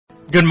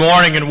Good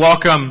morning and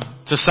welcome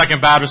to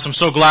Second Baptist. I'm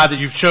so glad that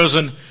you've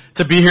chosen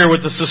to be here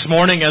with us this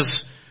morning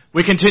as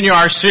we continue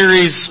our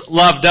series,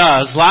 Love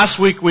Does.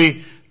 Last week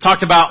we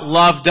talked about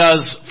love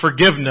does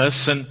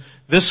forgiveness, and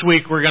this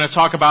week we're going to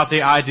talk about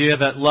the idea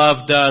that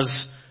love does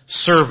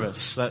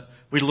service, that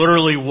we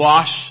literally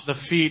wash the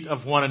feet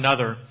of one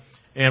another,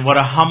 and what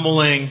a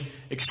humbling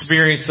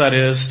experience that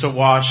is to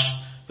wash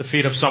the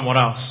feet of someone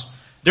else.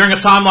 During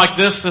a time like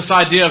this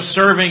idea of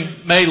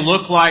serving may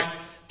look like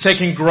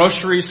taking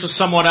groceries to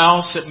someone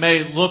else. It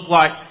may look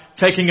like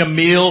taking a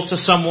meal to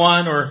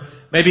someone, or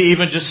maybe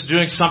even just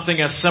doing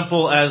something as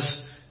simple as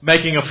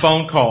making a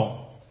phone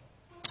call.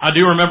 I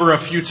do remember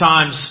a few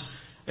times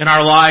in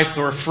our life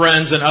where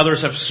friends and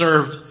others have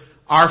served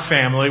our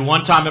family.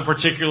 One time in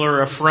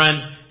particular, a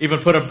friend even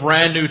put a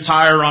brand new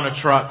tire on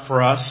a truck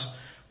for us.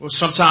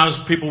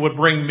 Sometimes people would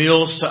bring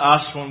meals to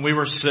us when we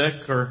were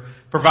sick, or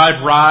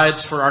provide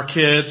rides for our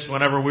kids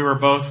whenever we were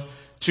both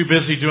too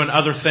busy doing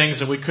other things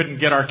that we couldn't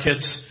get our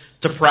kids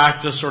to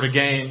practice or to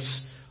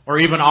games, or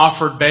even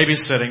offered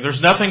babysitting.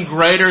 There's nothing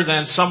greater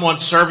than someone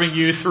serving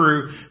you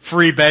through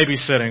free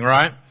babysitting,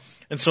 right?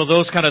 And so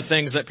those kind of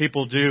things that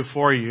people do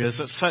for you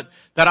is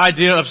that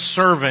idea of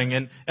serving.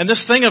 And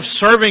this thing of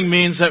serving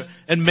means that,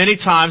 and many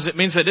times it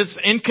means that it's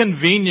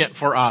inconvenient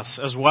for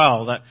us as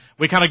well, that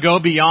we kind of go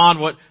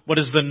beyond what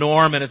is the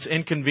norm, and it's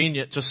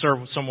inconvenient to serve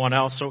someone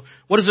else. So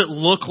what does it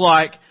look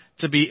like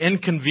to be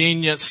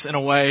inconvenienced in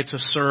a way to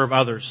serve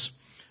others?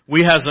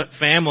 We as a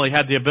family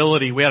had the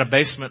ability, we had a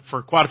basement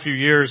for quite a few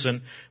years,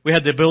 and we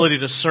had the ability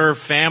to serve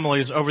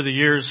families over the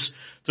years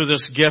through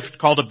this gift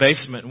called a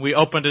basement. And we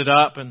opened it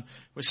up, and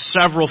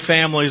several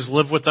families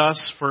lived with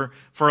us for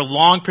a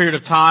long period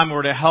of time,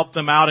 or to help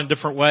them out in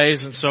different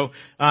ways. And so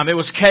it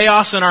was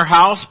chaos in our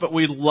house, but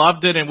we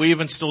loved it, and we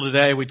even still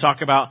today, we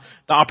talk about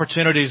the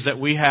opportunities that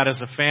we had as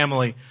a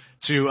family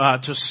to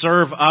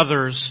serve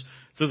others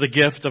through the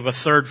gift of a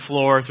third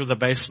floor through the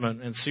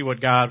basement, and see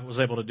what God was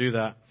able to do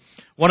that.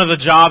 One of the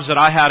jobs that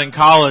I had in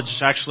college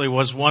actually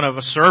was one of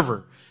a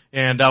server,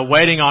 and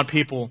waiting on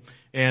people,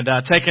 and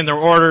taking their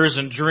orders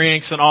and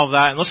drinks and all of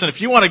that. And listen,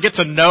 if you want to get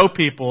to know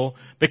people,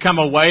 become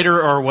a waiter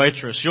or a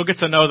waitress. You'll get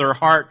to know their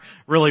heart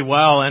really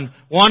well. And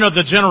one of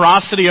the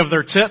generosity of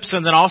their tips,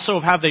 and then also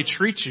of how they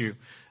treat you.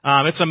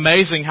 It's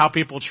amazing how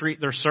people treat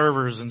their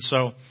servers. And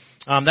so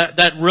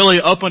that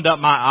really opened up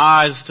my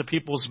eyes to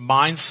people's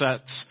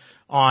mindsets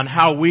on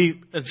how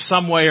we, in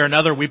some way or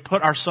another, we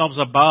put ourselves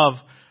above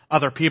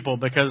other people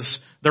because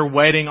they're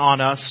waiting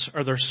on us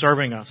or they're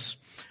serving us.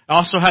 I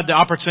also had the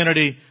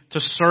opportunity to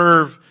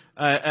serve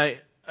a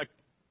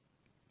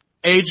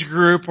age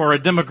group or a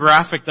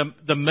demographic,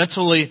 the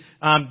mentally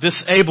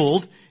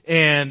disabled,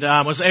 and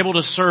was able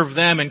to serve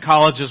them in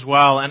college as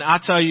well. And I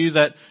tell you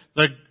that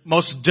the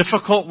most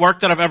difficult work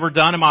that I've ever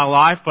done in my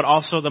life, but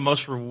also the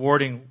most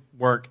rewarding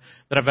work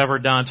that I've ever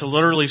done, to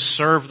literally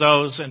serve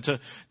those and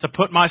to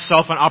put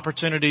myself in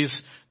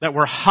opportunities that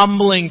were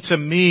humbling to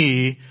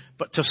me,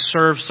 but to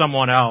serve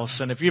someone else.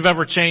 And if you've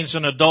ever changed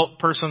an adult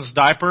person's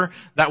diaper,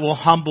 that will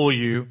humble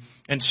you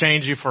and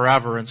change you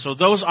forever. And so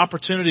those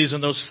opportunities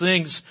and those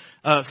things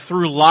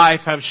through life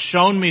have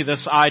shown me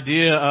this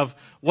idea of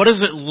what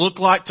does it look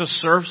like to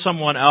serve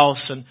someone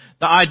else, and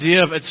the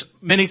idea of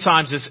many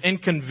times it's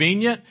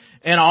inconvenient,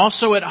 and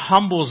also it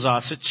humbles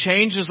us. It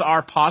changes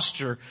our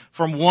posture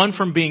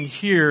from being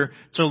here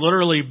to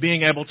literally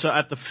being able to,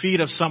 at the feet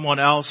of someone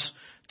else,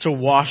 to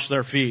wash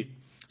their feet.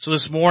 So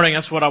this morning,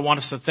 that's what I want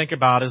us to think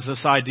about, is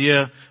this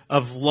idea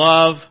of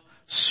love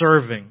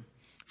serving.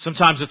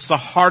 Sometimes it's the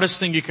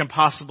hardest thing you can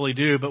possibly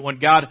do, but when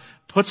God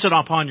puts it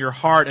upon your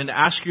heart and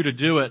asks you to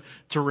do it,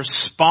 to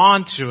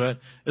respond to it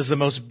is the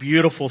most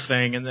beautiful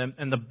thing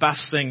and the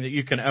best thing that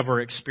you can ever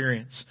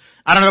experience.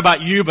 I don't know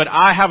about you, but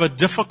I have a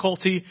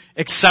difficulty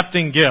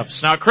accepting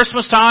gifts. Now, at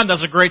Christmas time,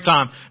 that's a great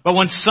time. But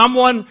when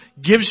someone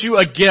gives you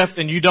a gift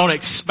and you don't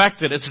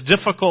expect it, it's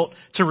difficult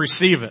to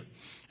receive it.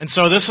 And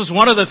so this is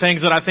one of the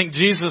things that I think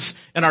Jesus,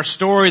 in our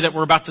story that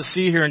we're about to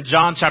see here in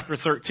John chapter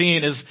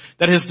 13, is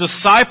that his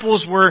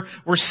disciples were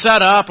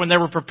set up and they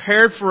were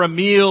prepared for a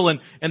meal, and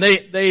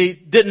they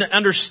didn't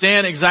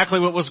understand exactly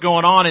what was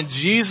going on. And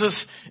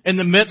Jesus, in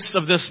the midst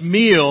of this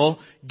meal,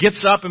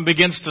 gets up and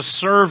begins to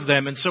serve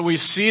them. And so we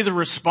see the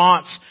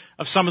response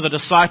of some of the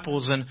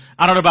disciples. And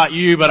I don't know about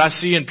you, but I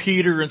see in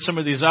Peter and some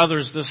of these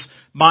others this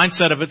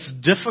mindset of it's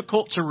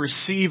difficult to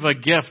receive a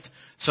gift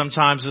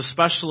sometimes,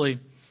 especially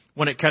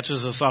when it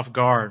catches us off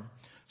guard.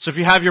 So if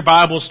you have your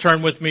Bibles,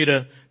 turn with me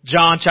to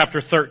John chapter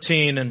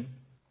 13 and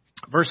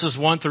verses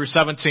 1 through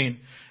 17.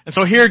 And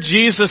so here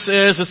Jesus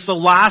is. It's the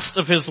last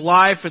of his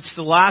life. It's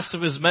the last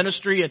of his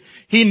ministry. And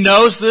he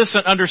knows this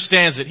and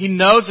understands it. He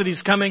knows that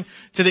he's coming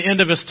to the end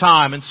of his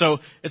time. And so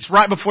it's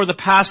right before the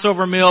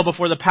Passover meal,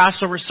 before the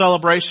Passover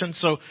celebration.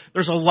 So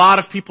there's a lot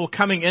of people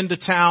coming into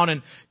town.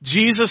 And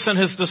Jesus and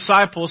his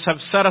disciples have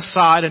set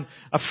aside, and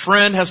a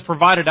friend has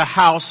provided a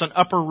house, an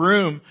upper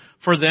room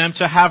for them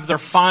to have their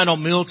final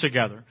meal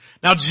together.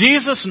 Now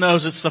Jesus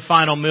knows it's the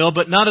final meal,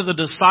 but none of the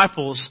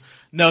disciples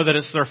know that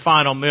it's their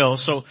final meal.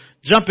 So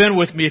jump in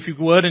with me, if you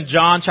would, in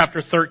John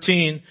chapter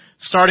 13,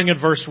 starting at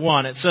verse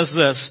 1. It says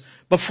this,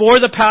 "Before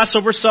the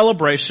Passover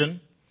celebration,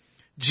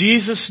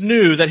 Jesus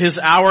knew that his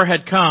hour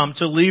had come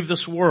to leave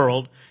this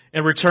world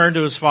and return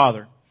to his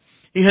Father.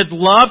 He had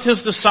loved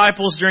his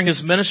disciples during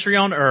his ministry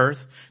on earth."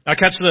 Now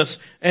catch this.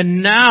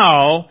 "And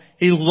now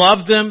he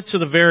loved them to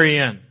the very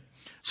end."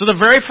 So the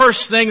very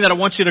first thing that I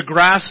want you to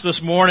grasp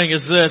this morning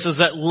is this, is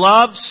that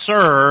love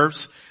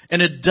serves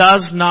and it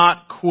does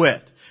not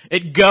quit.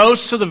 It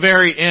goes to the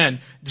very end.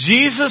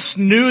 Jesus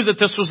knew that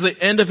this was the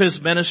end of his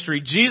ministry.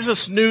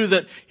 Jesus knew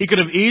that he could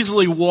have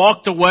easily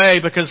walked away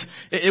because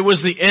it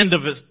was the end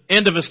of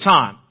his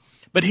time.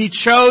 But he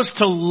chose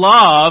to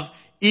love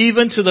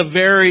even to the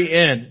very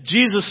end.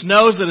 Jesus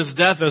knows that his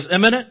death is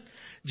imminent.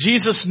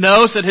 Jesus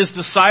knows that his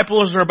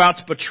disciples are about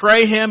to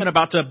betray him and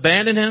about to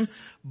abandon him.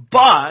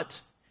 But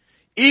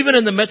even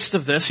in the midst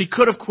of this, he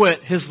could have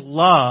quit. His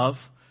love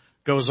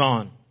goes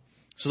on.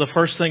 So the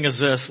first thing is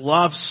this,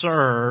 love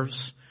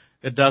serves,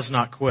 it does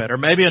not quit. Or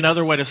maybe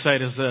another way to say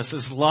it is this,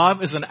 is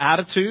love is an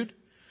attitude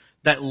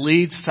that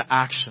leads to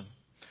action.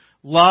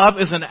 Love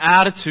is an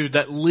attitude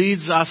that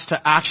leads us to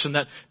action.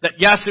 That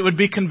yes, it would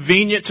be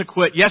convenient to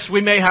quit. Yes,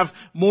 we may have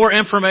more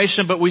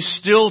information, but we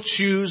still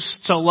choose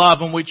to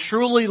love. When we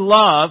truly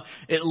love,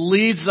 it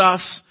leads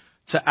us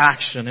to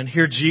action. And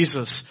here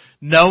Jesus,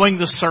 knowing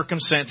the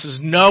circumstances,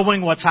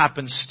 knowing what's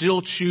happened,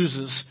 still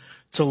chooses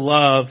to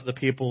love the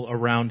people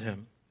around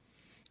him.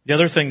 The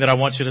other thing that I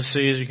want you to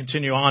see as you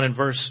continue on in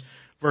verse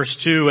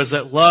 2 is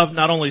that love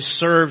not only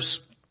serves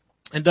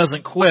and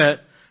doesn't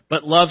quit,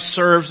 but love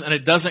serves and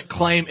it doesn't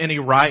claim any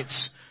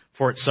rights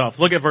for itself.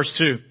 Look at verse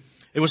 2.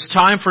 "It was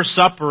time for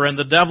supper, and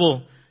the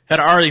devil had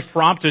already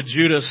prompted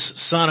Judas,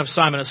 son of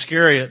Simon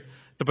Iscariot,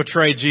 to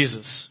betray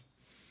Jesus.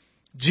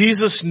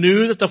 Jesus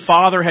knew that the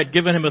Father had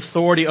given him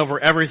authority over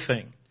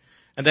everything,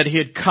 and that he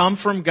had come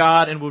from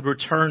God and would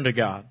return to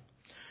God.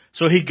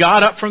 So he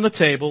got up from the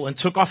table and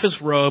took off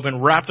his robe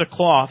and wrapped a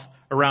cloth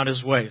around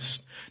his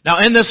waist." Now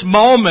in this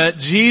moment,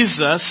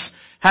 Jesus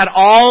had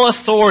all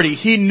authority.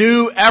 He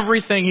knew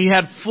everything. He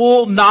had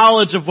full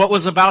knowledge of what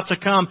was about to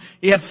come.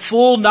 He had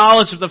full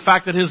knowledge of the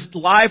fact that his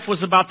life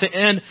was about to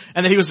end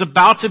and that he was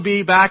about to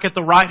be back at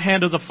the right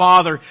hand of the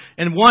Father.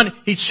 And one,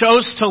 he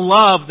chose to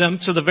love them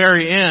to the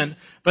very end.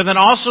 But then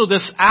also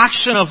this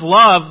action of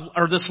love,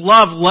 or this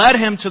love led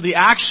him to the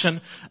action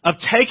of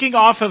taking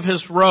off of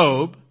his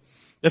robe,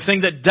 the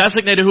thing that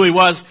designated who he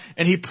was,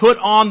 and he put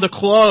on the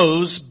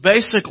clothes,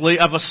 basically,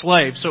 of a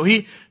slave. So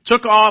he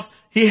took off,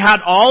 he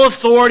had all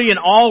authority and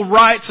all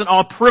rights and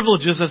all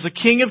privileges as the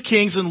King of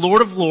Kings and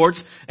Lord of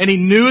Lords, and he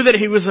knew that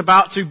he was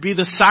about to be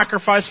the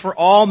sacrifice for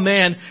all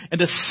men and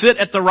to sit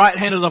at the right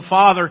hand of the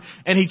Father,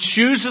 and he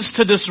chooses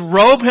to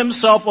disrobe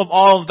himself of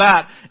all of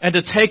that and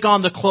to take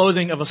on the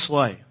clothing of a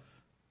slave.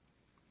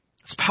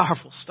 It's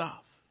powerful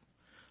stuff.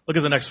 Look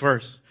at the next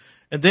verse.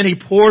 "And then he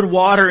poured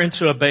water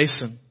into a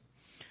basin.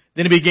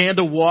 Then he began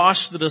to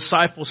wash the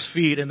disciples'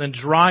 feet, and then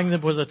drying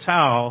them with a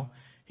towel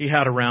he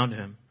had around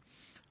him."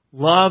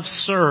 Love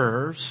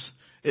serves,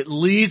 it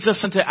leads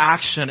us into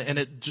action, and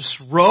it just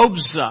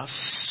robes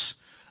us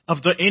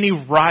of any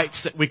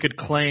rights that we could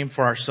claim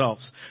for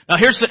ourselves. Now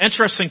here's the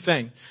interesting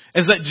thing,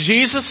 is that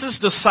Jesus'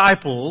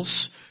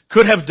 disciples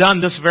could have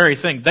done this very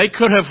thing. They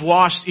could have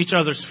washed each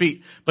other's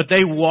feet, but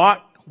they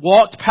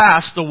walked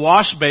past the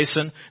wash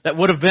basin that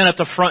would have been at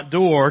the front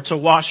door to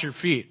wash your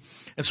feet.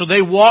 And so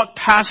they walked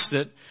past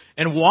it.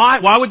 And why?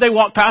 Why would they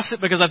walk past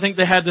it? Because I think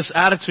they had this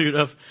attitude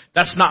of,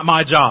 that's not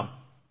my job.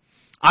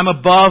 I'm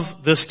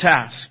above this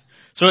task.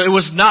 So it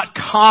was not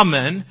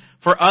common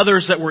for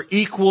others that were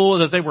equal,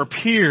 that they were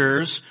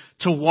peers,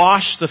 to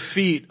wash the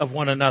feet of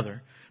one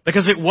another.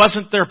 Because it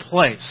wasn't their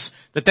place.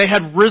 That they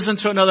had risen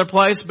to another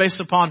place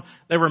based upon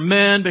they were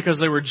men, because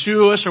they were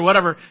Jewish or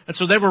whatever. And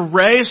so they were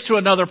raised to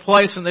another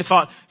place and they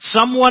thought,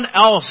 someone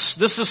else,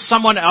 this is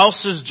someone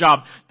else's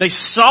job. They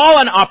saw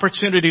an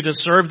opportunity to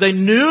serve. They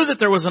knew that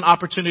there was an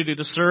opportunity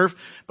to serve,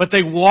 but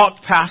they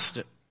walked past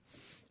it.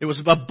 It was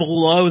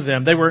below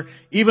them. They were,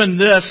 even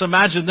this,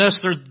 imagine this,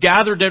 they're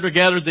gathered there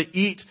together to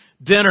eat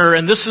dinner,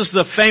 and this is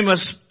the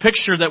famous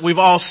picture that we've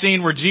all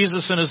seen where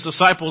Jesus and his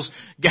disciples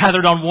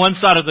gathered on one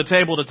side of the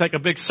table to take a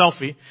big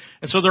selfie.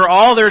 And so they're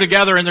all there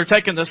together and they're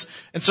taking this,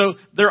 and so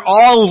they're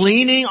all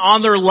leaning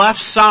on their left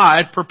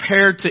side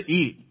prepared to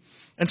eat.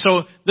 And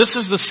so this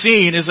is the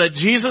scene, is that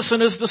Jesus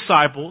and his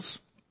disciples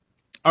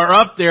are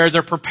up there,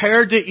 they're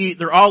prepared to eat,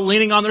 they're all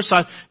leaning on their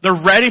side,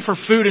 they're ready for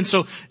food, and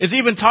so it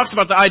even talks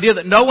about the idea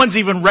that no one's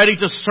even ready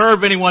to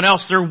serve anyone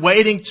else, they're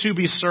waiting to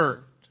be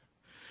served.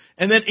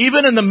 And then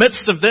even in the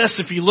midst of this,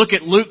 if you look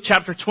at Luke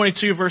chapter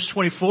 22 verse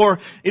 24,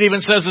 it even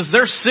says as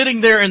they're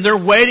sitting there and they're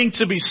waiting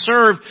to be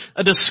served,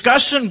 a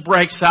discussion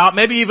breaks out,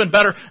 maybe even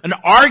better, an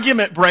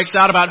argument breaks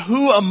out about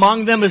who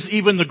among them is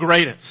even the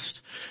greatest.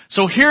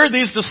 So here are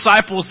these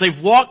disciples,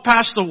 they've walked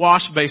past the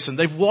wash basin.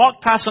 They've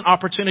walked past an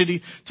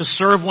opportunity to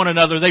serve one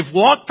another. They've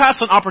walked past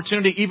an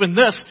opportunity, even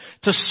this,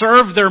 to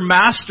serve their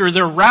master,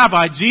 their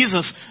rabbi,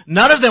 Jesus.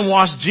 None of them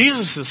washed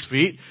Jesus'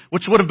 feet,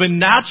 which would have been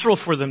natural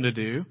for them to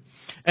do.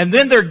 And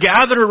then they're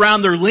gathered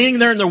around, they're leaning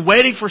there and they're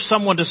waiting for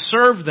someone to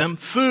serve them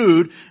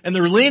food, and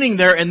they're leaning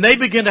there and they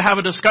begin to have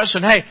a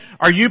discussion. Hey,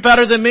 are you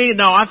better than me?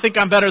 No, I think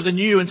I'm better than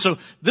you. And so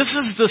this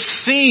is the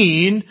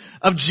scene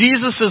of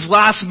Jesus'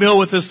 last meal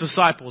with His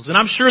disciples. And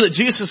I'm sure that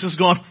Jesus is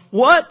going,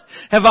 what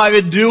have I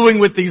been doing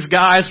with these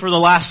guys for the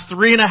last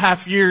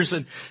 3.5 years?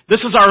 And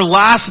this is our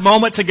last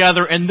moment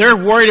together, and they're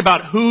worried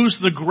about who's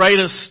the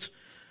greatest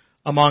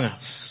among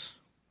us.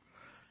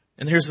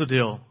 And here's the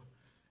deal.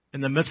 In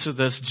the midst of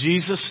this,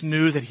 Jesus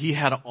knew that He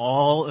had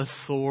all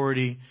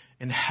authority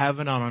in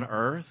heaven and on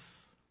earth.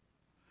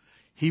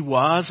 He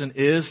was and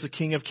is the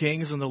King of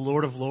Kings and the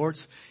Lord of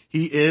Lords.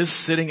 He is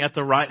sitting at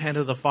the right hand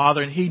of the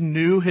Father, and He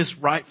knew His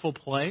rightful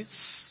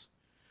place,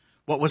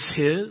 what was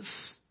His.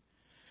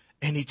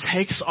 And He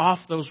takes off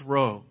those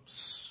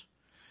robes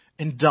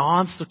and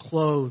dons the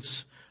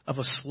clothes of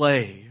a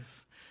slave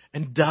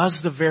and does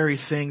the very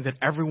thing that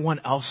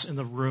everyone else in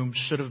the room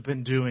should have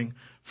been doing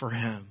for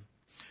Him.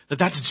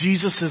 That's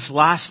Jesus'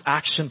 last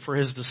action for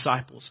His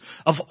disciples.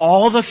 Of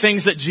all the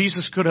things that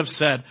Jesus could have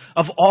said,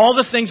 of all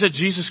the things that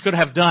Jesus could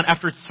have done,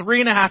 after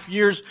 3.5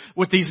 years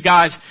with these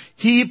guys,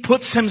 He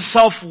puts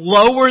Himself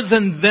lower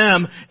than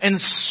them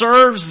and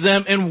serves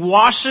them and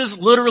washes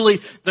literally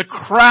the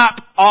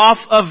crap off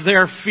of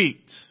their feet.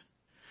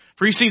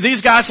 For you see,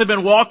 these guys have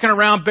been walking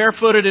around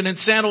barefooted and in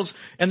sandals,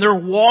 and they're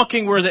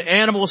walking where the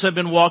animals have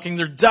been walking.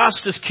 Their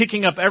dust is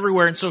kicking up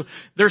everywhere. And so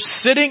they're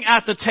sitting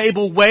at the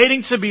table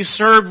waiting to be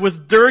served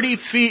with dirty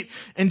feet.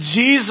 And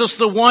Jesus,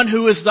 the one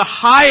who is the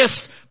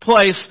highest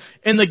place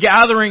in the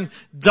gathering,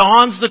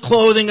 dons the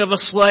clothing of a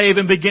slave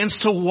and begins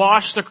to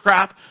wash the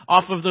crap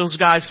off of those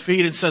guys'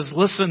 feet and says,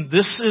 listen,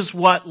 this is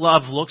what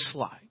love looks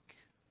like.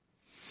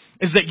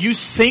 Is that you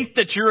think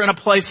that you're in a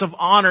place of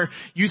honor.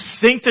 You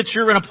think that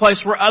you're in a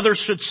place where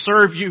others should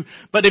serve you.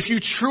 But if you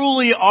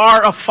truly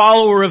are a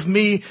follower of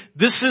me,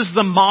 this is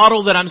the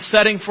model that I'm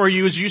setting for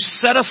you, is you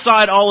set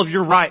aside all of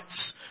your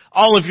rights,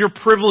 all of your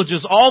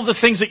privileges, all the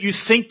things that you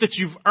think that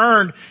you've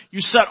earned. You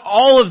set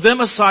all of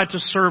them aside to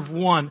serve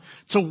one,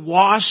 to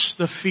wash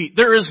the feet.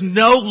 There is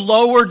no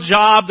lower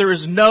job, there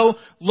is no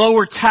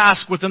lower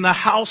task within the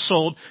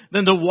household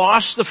than to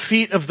wash the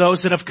feet of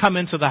those that have come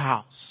into the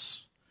house.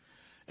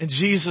 And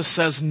Jesus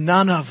says,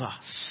 none of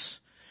us,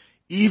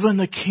 even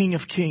the King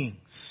of Kings,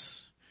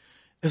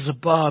 is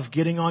above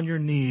getting on your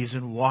knees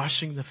and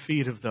washing the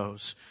feet of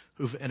those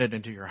who've entered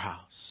into your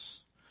house.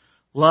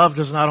 Love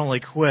does not only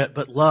quit,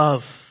 but love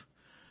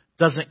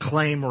doesn't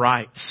claim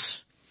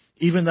rights,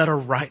 even that are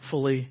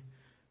rightfully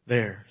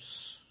theirs.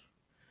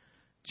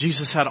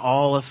 Jesus had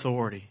all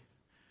authority,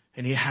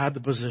 and He had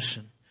the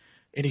position,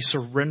 and He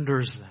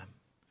surrenders them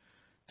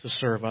to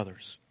serve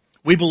others.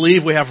 We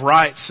believe we have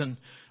rights, and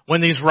when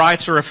these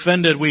rights are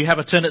offended, we have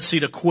a tendency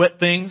to quit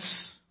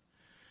things.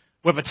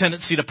 We have a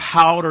tendency to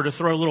pout or to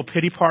throw a little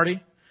pity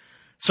party.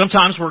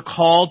 Sometimes we're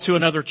called to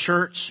another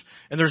church,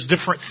 and there's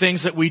different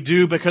things that we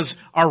do because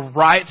our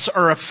rights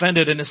are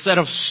offended. And instead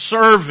of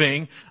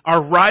serving,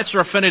 our rights are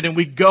offended, and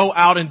we go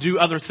out and do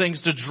other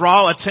things to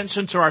draw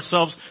attention to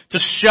ourselves, to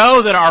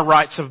show that our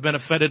rights have been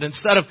offended,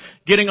 instead of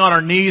getting on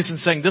our knees and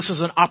saying, this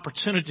is an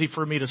opportunity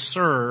for me to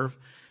serve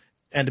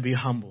and to be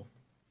humble.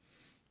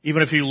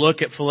 Even if you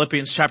look at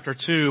Philippians chapter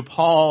 2,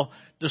 Paul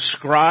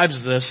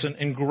describes this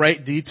in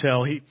great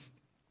detail. He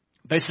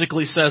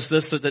basically says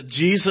this, that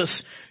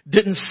Jesus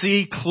didn't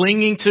see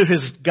clinging to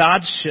His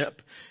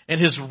Godship and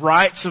His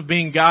rights of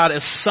being God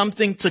as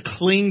something to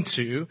cling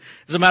to.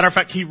 As a matter of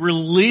fact, He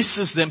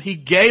releases them. He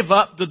gave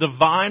up the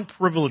divine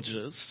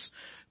privileges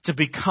to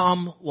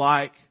become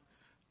like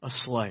a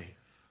slave.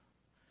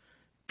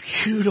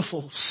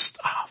 Beautiful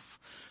stuff.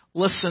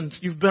 Listen,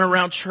 you've been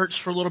around church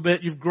for a little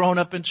bit, you've grown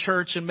up in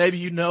church, and maybe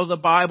you know the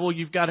Bible,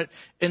 you've got it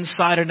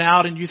inside and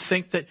out, and you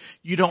think that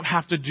you don't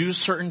have to do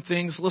certain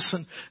things.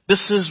 Listen,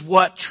 this is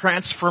what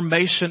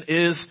transformation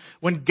is.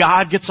 When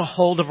God gets a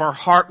hold of our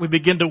heart, we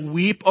begin to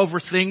weep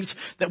over things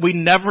that we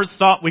never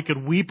thought we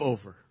could weep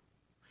over.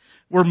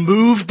 We're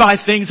moved by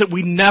things that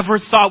we never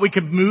thought we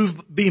could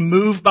be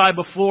moved by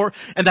before.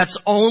 And that's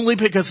only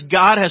because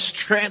God has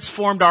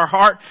transformed our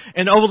heart.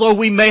 And although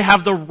we may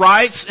have the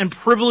rights and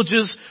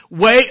privileges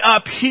way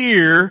up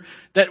here,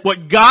 that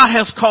what God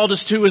has called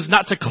us to is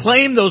not to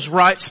claim those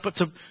rights, but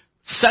to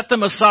set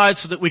them aside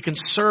so that we can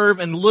serve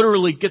and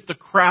literally get the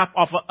crap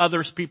off of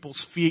other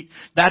people's feet.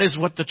 That is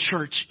what the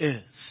church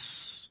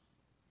is.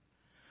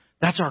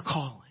 That's our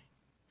calling.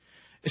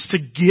 Is to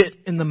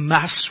get in the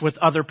mess with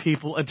other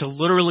people and to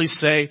literally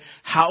say,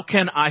 how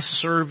can I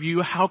serve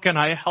you? How can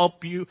I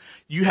help you?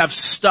 You have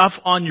stuff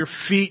on your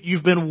feet.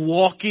 You've been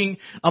walking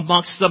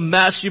amongst the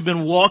mess. You've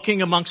been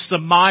walking amongst the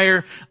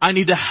mire. I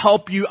need to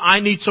help you.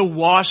 I need to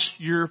wash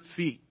your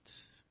feet.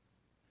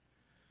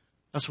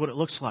 That's what it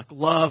looks like.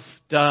 Love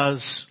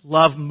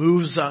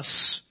moves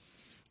us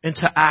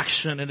into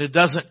action, and it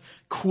doesn't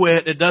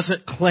quit. It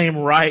doesn't claim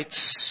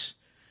rights.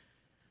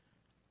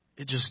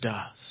 It just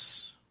does.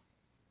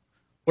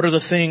 What are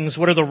the things,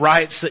 what are the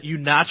rights that you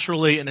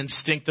naturally and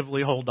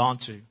instinctively hold on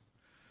to?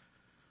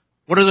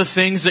 What are the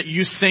things that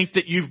you think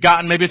that you've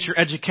gotten? Maybe it's your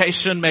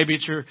education, maybe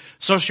it's your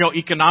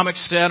socioeconomic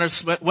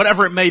status, but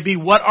whatever it may be.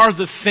 What are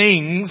the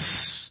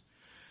things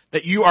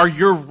that are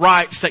your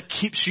rights that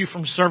keeps you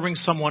from serving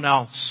someone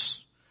else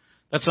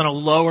that's in a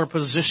lower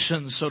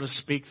position, so to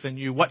speak, than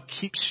you? What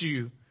keeps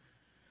you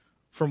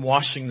from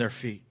washing their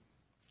feet?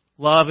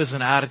 Love is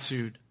an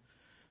attitude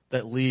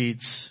that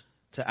leads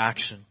to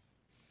action.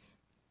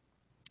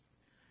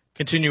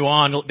 Continue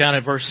on, look down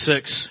at verse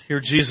 6. Here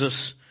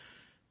Jesus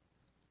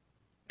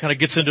kind of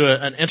gets into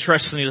an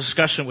interesting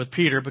discussion with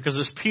Peter, because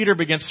as Peter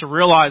begins to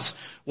realize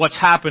what's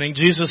happening,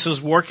 Jesus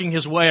is working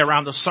his way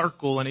around the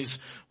circle, and he's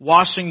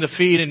washing the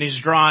feet and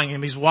he's drying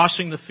them. He's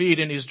washing the feet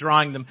and he's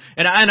drying them.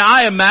 And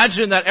I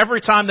imagine that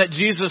every time that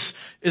Jesus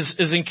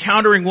is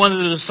encountering one of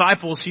the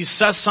disciples, he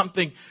says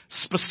something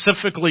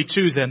specifically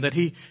to them, that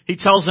he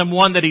tells them,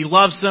 one, that he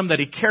loves them, that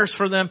he cares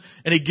for them,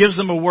 and he gives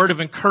them a word of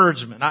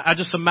encouragement. I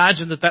just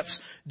imagine that that's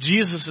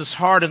Jesus'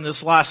 heart in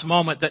this last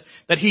moment,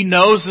 that he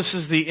knows this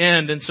is the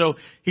end, and so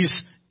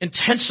he's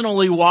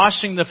intentionally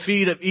washing the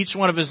feet of each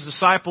one of his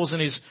disciples,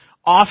 and he's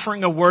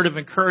offering a word of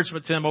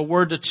encouragement to them, a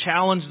word to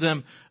challenge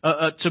them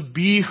to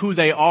be who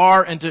they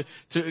are and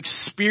to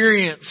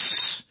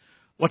experience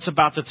what's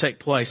about to take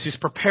place. He's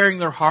preparing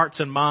their hearts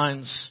and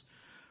minds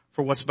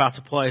for what's about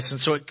to place. And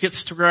so it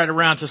gets to right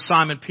around to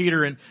Simon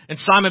Peter, and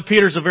Simon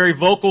Peter's a very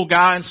vocal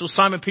guy, and so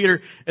Simon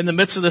Peter in the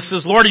midst of this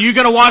says, "Lord, are you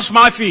going to wash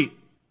my feet?"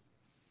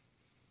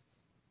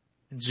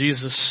 And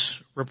Jesus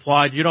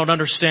replied, "You don't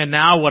understand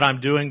now what I'm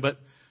doing, but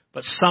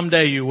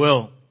someday you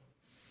will."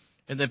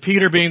 And then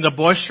Peter, being the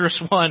boisterous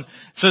one,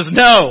 says,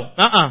 No.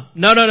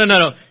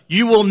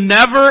 You will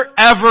never,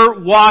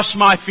 ever wash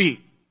my feet.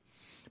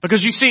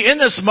 Because you see, in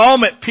this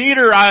moment,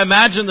 Peter, I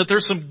imagine that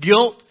there's some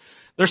guilt.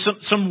 There's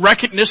some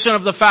recognition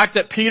of the fact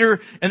that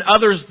Peter and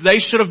others, they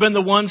should have been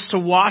the ones to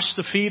wash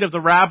the feet of the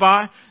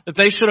rabbi, that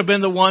they should have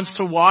been the ones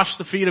to wash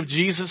the feet of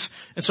Jesus.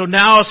 And so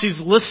now as he's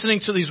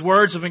listening to these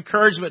words of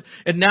encouragement,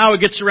 and now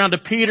it gets around to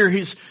Peter,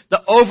 he's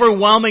the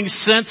overwhelming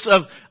sense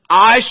of,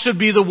 I should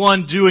be the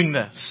one doing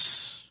this.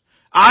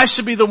 I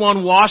should be the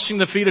one washing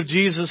the feet of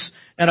Jesus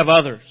and of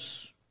others.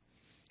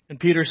 And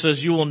Peter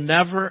says, "You will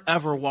never,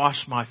 ever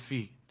wash my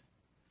feet."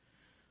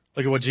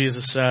 Look at what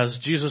Jesus says.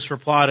 Jesus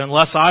replied,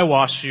 "Unless I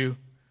wash you,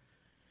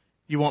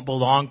 you won't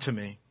belong to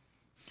me."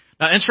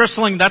 Now,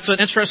 interestingly, that's an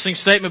interesting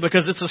statement,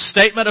 because it's a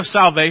statement of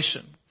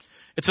salvation.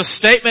 It's a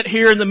statement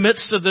here in the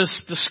midst of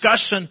this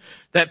discussion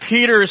that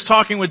Peter is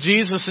talking with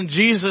Jesus, and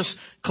Jesus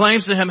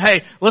claims to him,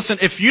 "Hey, listen,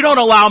 if you don't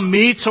allow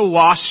me to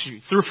wash you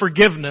through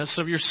forgiveness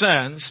of your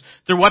sins,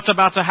 through what's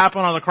about to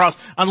happen on the cross,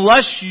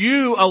 unless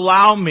you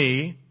allow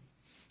me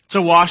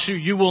to wash you,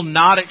 you will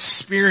not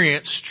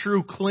experience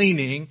true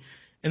cleaning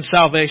and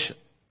salvation.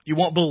 You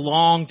won't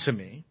belong to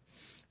me."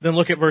 Then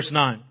look at verse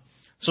 9.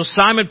 So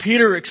Simon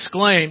Peter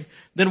exclaimed,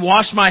 "Then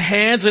wash my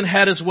hands and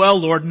head as well,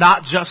 Lord,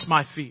 not just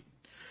my feet."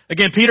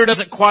 Again, Peter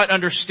doesn't quite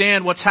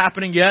understand what's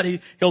happening yet.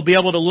 He'll be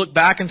able to look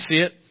back and see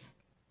it.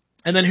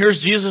 And then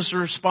here's Jesus'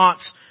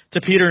 response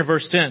to Peter in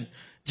verse 10.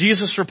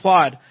 Jesus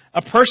replied,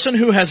 "A person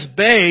who has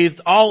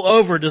bathed all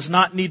over does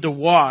not need to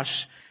wash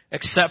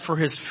except for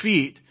his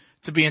feet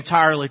to be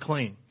entirely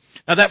clean."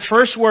 Now that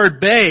first word,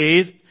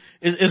 bathe,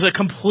 is a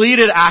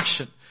completed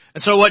action.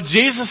 And so what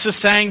Jesus is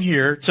saying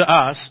here to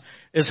us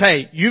is,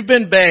 hey, you've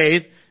been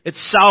bathed.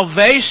 It's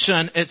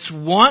salvation. It's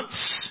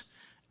once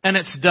and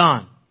it's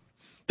done.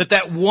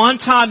 That one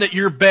time that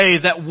you're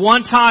bathed, that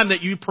one time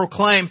that you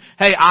proclaim,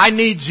 hey, I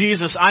need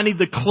Jesus, I need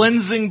the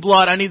cleansing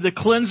blood, I need the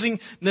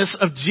cleansingness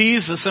of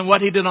Jesus and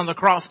what He did on the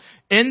cross.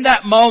 In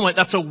that moment,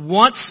 that's a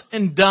once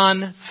and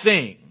done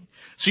thing.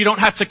 So you don't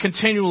have to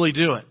continually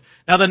do it.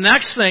 Now the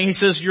next thing, He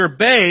says, you're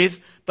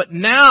bathed, but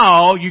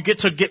now you get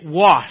to get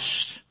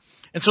washed.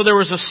 And so there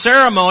was a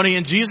ceremony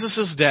in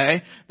Jesus'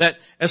 day that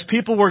as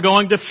people were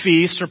going to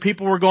feasts or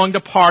people were going to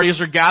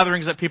parties or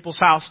gatherings at people's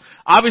house,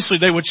 obviously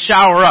they would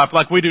shower up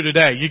like we do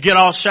today. You get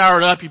all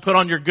showered up, you put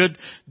on your good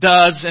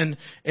duds and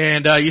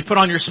you put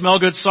on your smell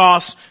good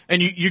sauce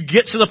and you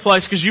get to the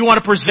place because you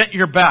want to present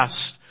your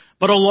best.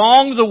 But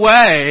along the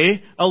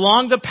way,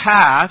 along the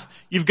path,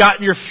 you've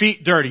gotten your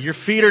feet dirty. Your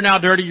feet are now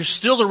dirty. You're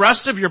still the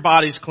rest of your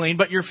body's clean,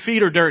 but your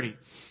feet are dirty.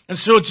 And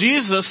so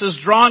Jesus is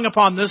drawing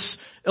upon this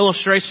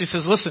illustration. He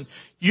says, listen,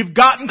 you've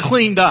gotten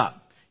cleaned up.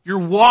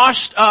 You're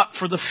washed up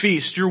for the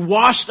feast. You're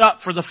washed up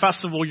for the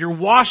festival. You're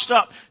washed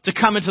up to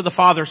come into the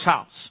Father's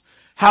house.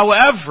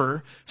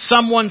 However,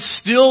 someone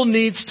still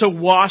needs to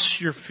wash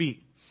your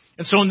feet.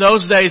 And so in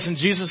those days, in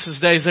Jesus'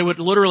 days, they would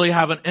literally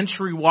have an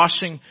entry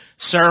washing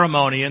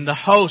ceremony, and the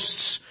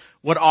hosts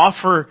would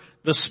offer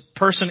this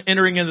person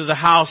entering into the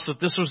house that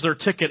this was their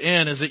ticket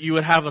in, is that you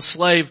would have a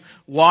slave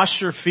wash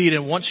your feet,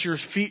 and once your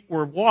feet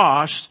were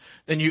washed,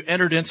 then you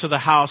entered into the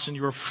house and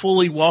you were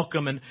fully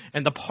welcome,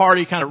 and the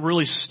party kind of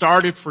really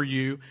started for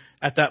you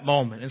at that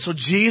moment. And so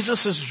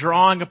Jesus is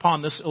drawing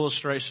upon this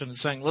illustration and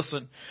saying,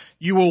 listen,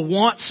 you will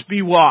once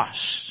be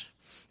washed,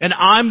 and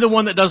I'm the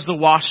one that does the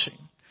washing.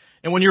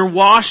 And when you're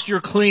washed, you're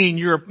clean,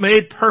 you're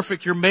made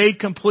perfect, you're made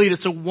complete.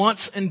 It's a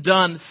once and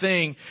done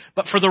thing.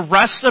 But for the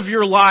rest of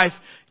your life,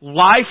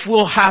 life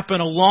will happen.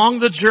 Along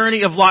the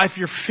journey of life,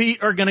 your feet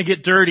are going to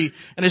get dirty.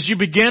 And as you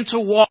begin to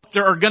walk,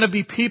 there are going to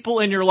be people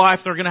in your life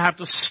that are going to have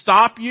to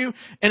stop you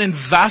and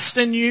invest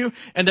in you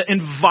and to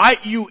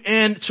invite you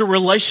into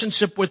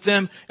relationship with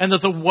them. And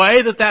that the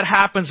way that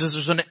happens is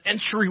there's an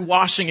entry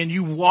washing and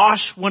you wash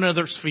one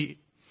another's feet.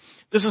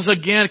 This is,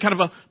 again, kind of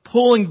a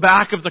pulling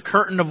back of the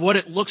curtain of what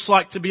it looks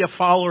like to be a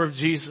follower of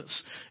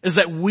Jesus, is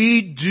that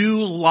we do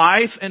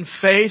life and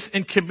faith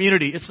in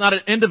community. It's not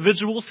an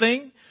individual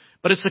thing,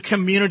 but it's a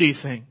community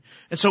thing.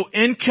 And so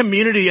in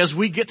community, as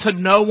we get to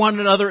know one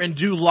another and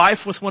do life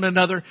with one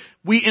another,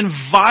 we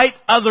invite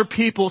other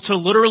people to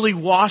literally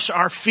wash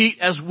our feet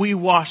as we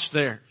wash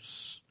theirs.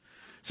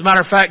 As a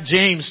matter of fact,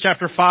 James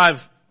chapter 5,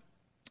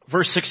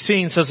 verse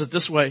 16 says it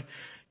this way: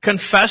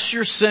 confess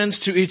your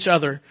sins to each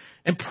other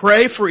and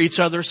pray for each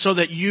other so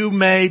that you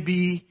may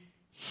be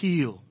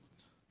healed.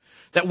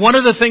 That one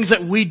of the things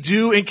that we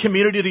do in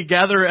community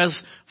together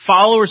as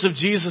followers of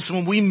Jesus,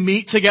 when we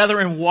meet together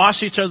and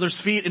wash each other's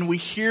feet and we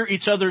hear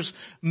each other's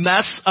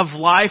mess of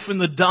life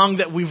and the dung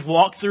that we've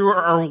walked through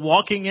or are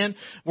walking in,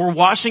 we're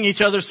washing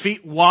each other's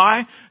feet.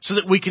 Why? So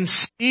that we can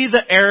see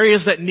the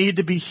areas that need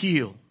to be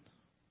healed.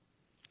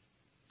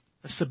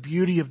 That's the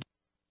beauty of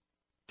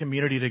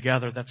community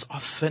together. That's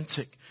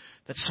authentic.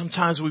 That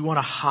sometimes we want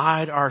to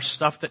hide our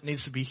stuff that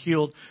needs to be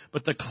healed,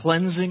 but the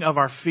cleansing of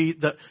our feet,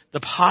 the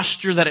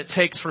posture that it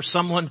takes for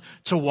someone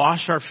to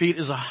wash our feet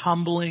is a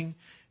humbling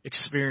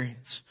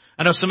experience.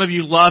 I know some of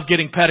you love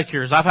getting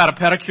pedicures. I've had a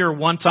pedicure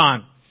one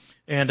time,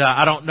 and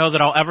I don't know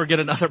that I'll ever get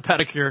another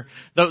pedicure.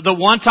 The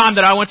one time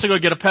that I went to go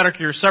get a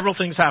pedicure, several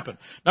things happened.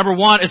 Number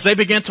one, as they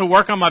began to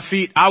work on my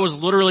feet,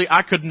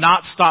 I could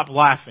not stop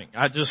laughing.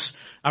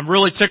 I'm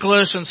really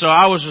ticklish, and so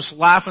I was just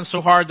laughing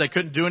so hard they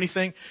couldn't do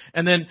anything.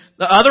 And then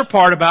the other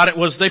part about it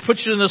was they put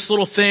you in this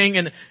little thing,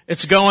 and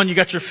it's going, you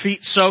got your feet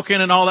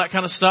soaking and all that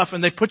kind of stuff,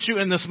 and they put you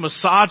in this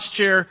massage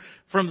chair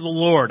from the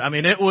Lord. I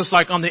mean, it was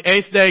like on the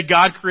 8th day,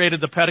 God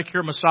created the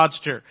pedicure massage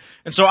chair.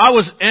 And so I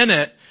was in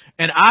it,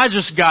 and I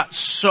just got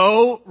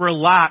so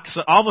relaxed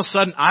that all of a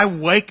sudden I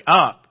wake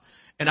up,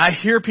 and I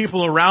hear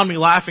people around me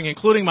laughing,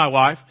 including my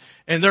wife.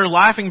 And they're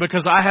laughing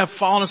because I have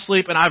fallen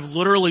asleep and I've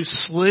literally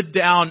slid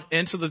down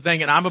into the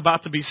thing and I'm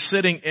about to be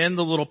sitting in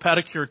the little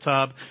pedicure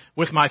tub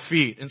with my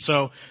feet. And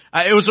so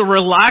it was a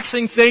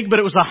relaxing thing, but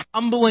it was a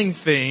humbling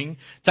thing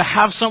to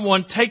have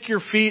someone take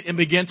your feet and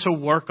begin to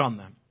work on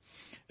them.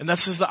 And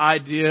this is the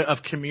idea of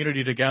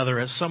community together.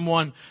 As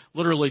someone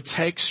literally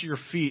takes your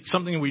feet,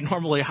 something we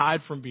normally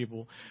hide from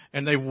people,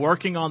 and they're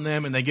working on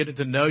them and they get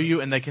to know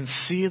you and they can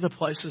see the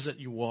places that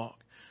you walk.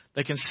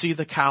 They can see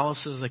the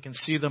calluses, they can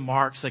see the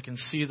marks, they can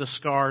see the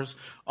scars,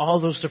 all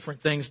those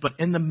different things. But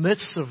in the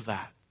midst of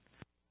that,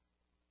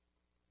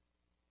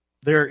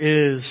 there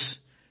is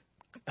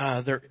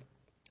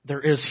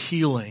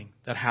healing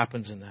that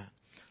happens in that.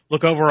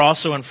 Look over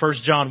also in 1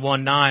 John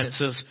 1:9. It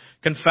says,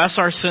 confess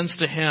our sins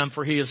to Him,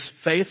 for He is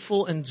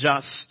faithful and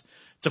just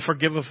to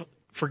forgive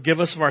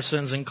us of our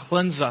sins and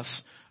cleanse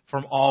us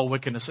from all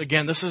wickedness.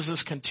 Again, this is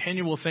this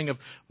continual thing of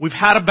we've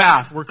had a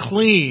bath, we're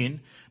clean,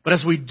 but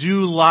as we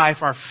do life,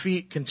 our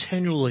feet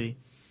continually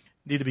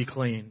need to be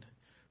cleaned.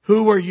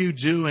 Who are you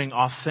doing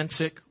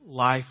authentic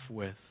life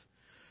with?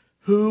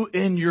 Who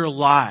in your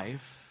life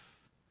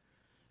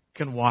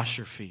can wash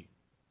your feet?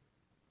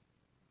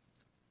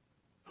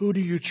 Who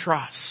do you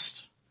trust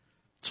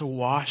to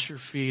wash your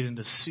feet and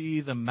to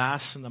see the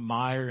mess and the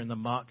mire and the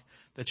muck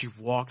that you've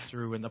walked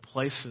through and the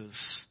places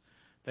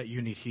that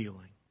you need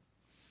healing?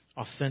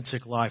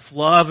 Authentic life.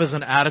 Love is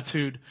an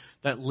attitude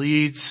that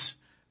leads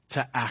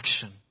to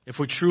action. If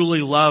we truly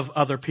love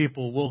other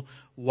people, we'll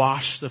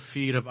wash the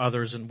feet of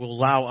others and we'll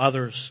allow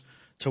others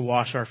to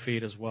wash our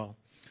feet as well.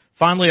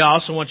 Finally, I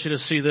also want you to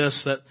see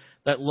this,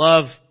 that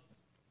love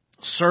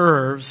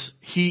serves.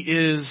 He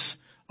is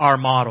our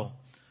model.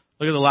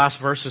 Look at the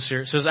last verses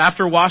here. It says,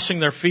 after washing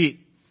their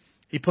feet,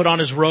 He put on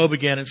His robe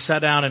again and sat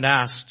down and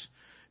asked,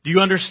 do you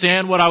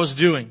understand what I was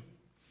doing?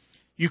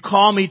 You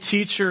call me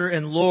teacher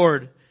and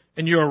Lord,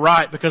 and you are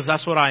right, because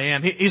that's what I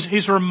am.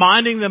 He's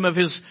reminding them of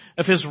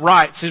his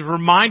rights. He's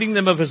reminding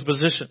them of His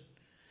position.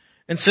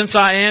 And since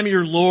I am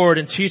your Lord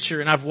and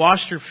teacher, and I've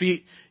washed your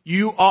feet,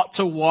 you ought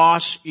to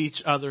wash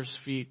each other's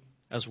feet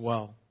as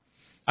well.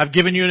 I've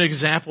given you an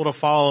example to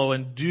follow,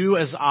 and do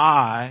as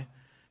I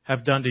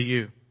have done to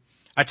you.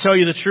 I tell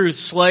you the truth,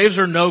 slaves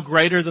are no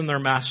greater than their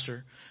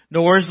master,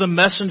 nor is the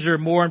messenger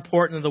more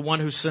important than the one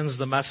who sends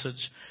the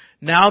message.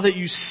 Now that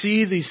you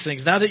see these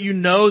things, now that you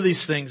know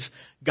these things,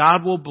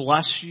 God will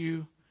bless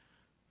you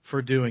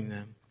for doing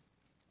them.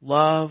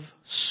 Love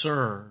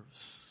serves.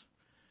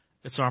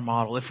 It's our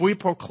model. If we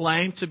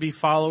proclaim to be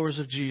followers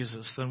of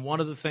Jesus, then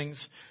one of the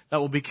things that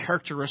will be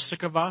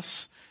characteristic of us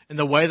in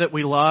the way that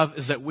we love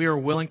is that we are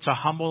willing to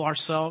humble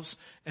ourselves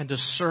and to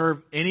serve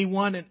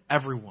anyone and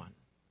everyone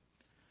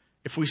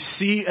If we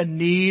see a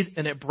need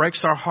and it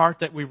breaks our heart,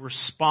 that we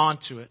respond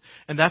to it.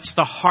 And that's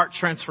the heart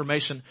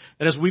transformation.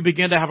 That as we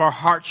begin to have our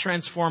heart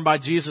transformed by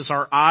Jesus,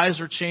 our eyes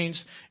are changed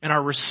and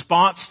our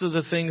response to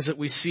the things that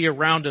we see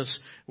around us,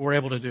 we're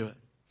able to do it.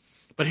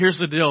 But here's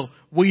the deal.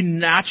 We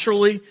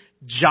naturally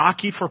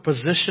jockey for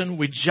position.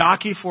 We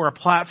jockey for a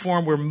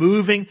platform. We're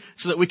moving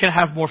so that we can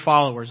have more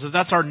followers.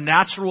 That's our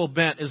natural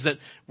bent, is that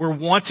we're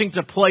wanting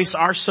to place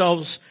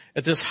ourselves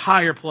at this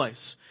higher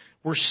place.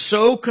 We're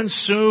so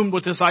consumed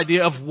with this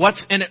idea of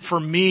what's in it for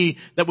me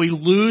that we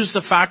lose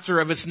the factor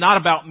of it's not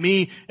about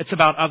me, it's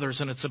about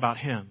others, and it's about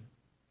Him.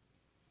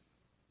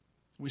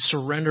 We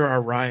surrender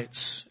our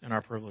rights and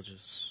our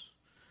privileges.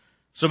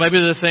 So maybe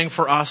the thing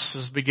for us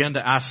is begin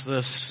to ask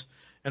this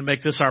and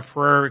make this our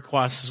prayer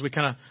request as we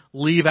kind of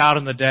leave out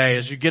in the day,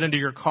 as you get into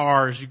your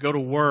car, as you go to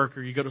work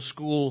or you go to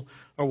school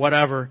or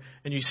whatever,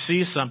 and you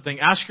see something,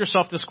 ask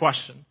yourself this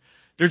question.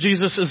 Dear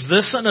Jesus, is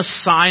this an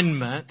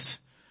assignment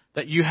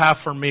that you have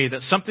for me?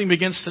 That something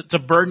begins to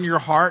burden your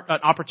heart,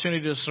 an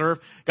opportunity to serve?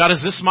 God,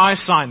 is this my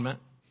assignment?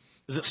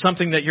 Is it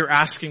something that you're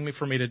asking me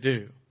for me to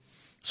do?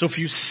 So if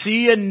you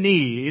see a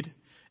need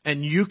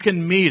and you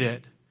can meet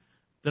it,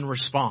 then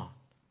respond.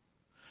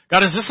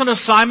 God, is this an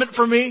assignment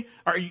for me?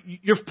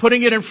 You're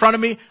putting it in front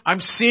of me. I'm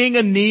seeing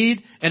a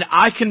need and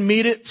I can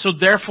meet it, so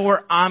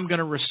therefore I'm going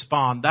to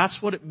respond. That's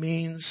what it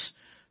means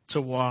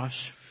to wash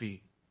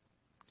feet.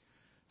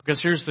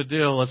 Because here's the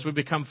deal. As we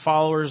become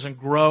followers and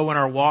grow in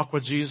our walk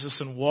with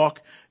Jesus and walk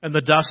in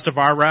the dust of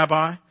our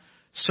rabbi,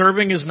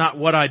 serving is not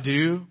what I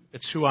do,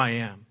 it's who I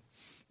am.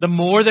 The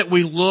more that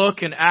we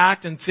look and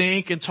act and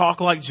think and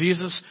talk like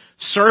Jesus,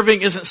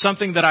 serving isn't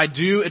something that I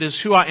do, it is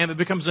who I am. It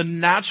becomes a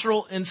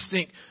natural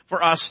instinct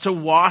for us to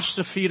wash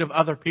the feet of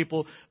other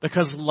people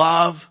because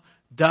love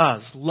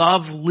does.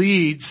 Love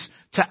leads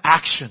to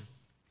action.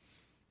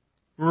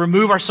 We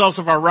remove ourselves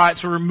of our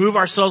rights. We remove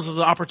ourselves of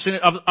the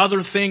opportunity of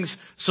other things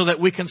so that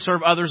we can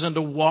serve others and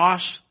to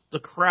wash the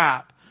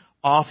crap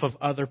off of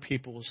other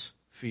people's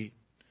feet.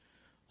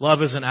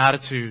 Love is an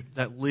attitude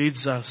that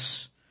leads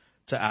us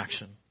to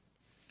action.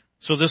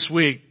 So this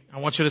week, I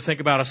want you to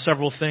think about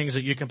several things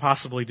that you can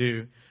possibly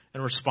do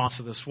in response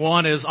to this.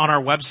 One is on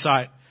our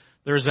website,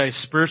 there's a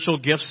spiritual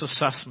gifts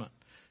assessment.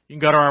 You can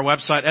go to our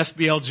website,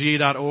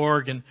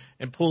 sblg.org,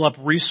 and pull up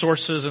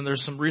resources, and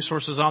there's some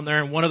resources on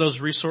there, and one of those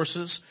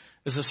resources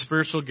is a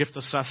spiritual gift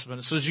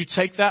assessment. So as you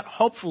take that,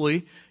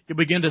 hopefully, you'll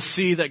begin to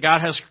see that God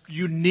has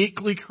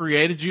uniquely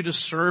created you to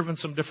serve in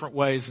some different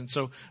ways. And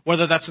so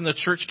whether that's in the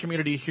church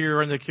community here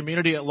or in the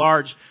community at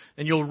large,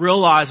 and you'll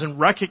realize and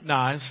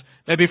recognize,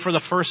 maybe for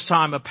the first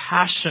time, a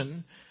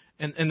passion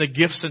and the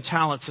gifts and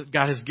talents that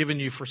God has given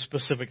you for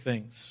specific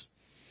things.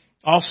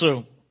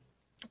 Also,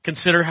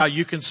 consider how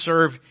you can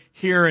serve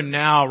here and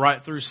now,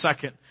 right through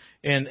second,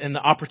 and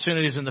the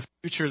opportunities in the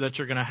future that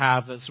you're going to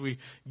have as we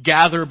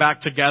gather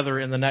back together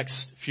in the next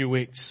few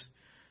weeks.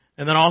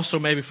 And then also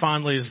maybe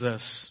finally is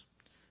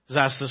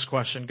ask this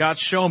question. God,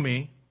 show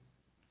me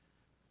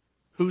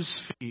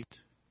whose feet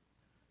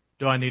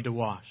do I need to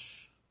wash?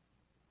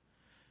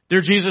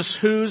 Dear Jesus,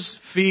 whose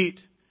feet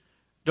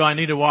do I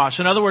need to wash?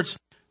 In other words,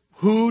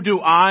 who do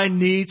I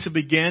need to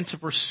begin to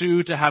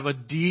pursue to have a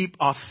deep,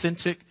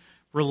 authentic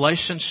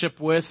relationship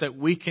with, that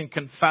we can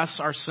confess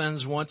our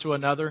sins one to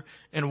another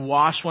and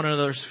wash one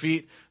another's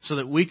feet so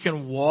that we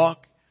can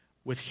walk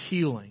with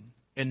healing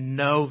and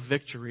know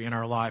victory in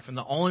our life? And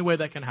the only way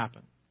that can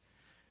happen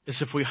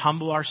is if we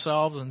humble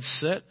ourselves and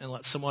sit and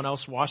let someone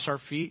else wash our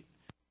feet,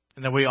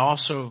 and then we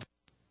also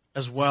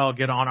as well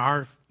get on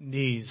our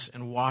knees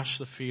and wash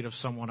the feet of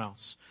someone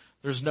else.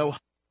 There's no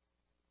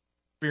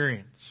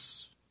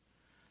experience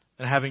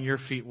than having your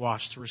feet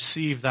washed, to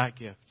receive that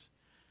gift.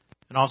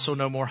 And also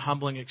no more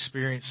humbling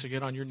experience to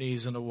get on your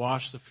knees and to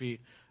wash the feet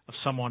of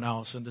someone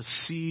else and to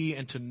see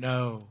and to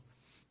know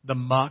the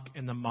muck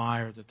and the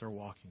mire that they're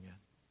walking in.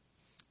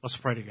 Let's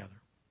pray together.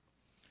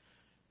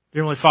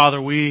 Dear Heavenly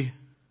Father, we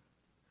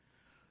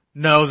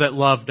know that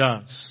love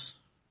does.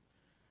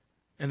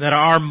 And that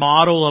our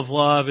model of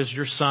love is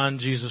your Son,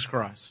 Jesus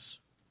Christ.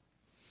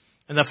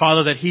 And that,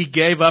 Father, that He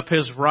gave up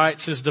His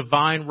rights, His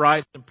divine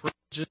rights and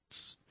privileges,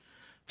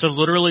 to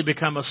literally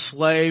become a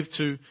slave,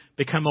 to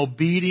become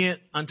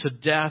obedient unto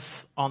death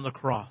on the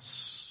cross.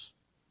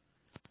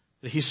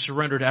 That He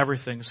surrendered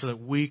everything so that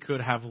we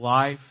could have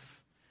life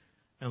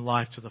and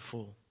life to the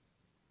full.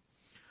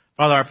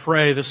 Father, I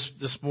pray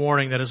this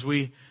morning that as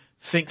we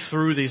think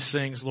through these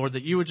things, Lord,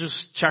 that you would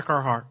just check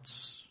our hearts.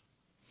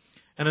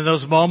 And in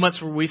those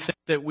moments where we think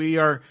that we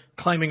are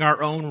claiming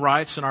our own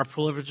rights and our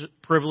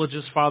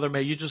privileges, Father,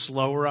 may you just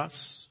lower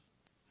us.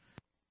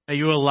 May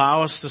you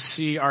allow us to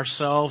see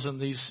ourselves in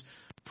these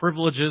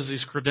privileges,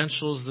 these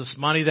credentials, this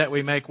money that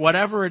we make,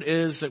 whatever it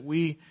is that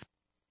we've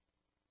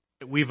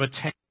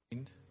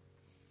attained.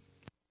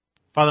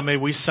 Father, may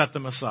we set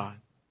them aside.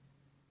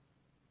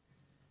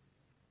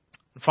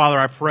 And Father,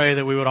 I pray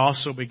that we would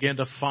also begin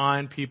to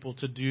find people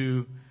to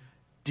do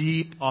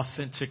deep,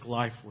 authentic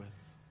life with.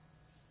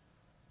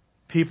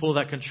 People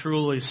that can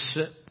truly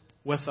sit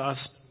with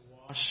us,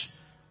 wash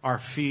our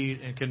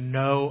feet, and can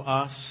know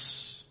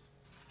us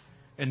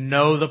and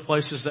know the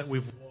places that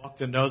we've walked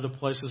and know the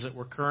places that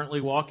we're currently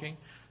walking,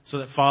 so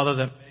that, Father,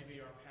 that maybe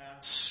our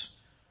paths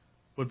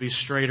would be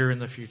straighter in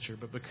the future,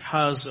 but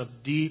because of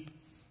deep,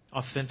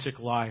 authentic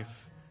life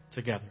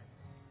together.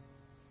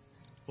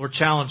 Lord,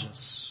 challenge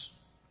us.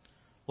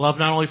 Love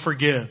not only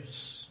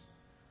forgives,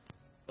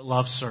 but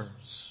love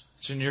serves.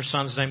 It's in your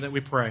Son's name that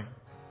we pray.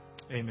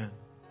 Amen.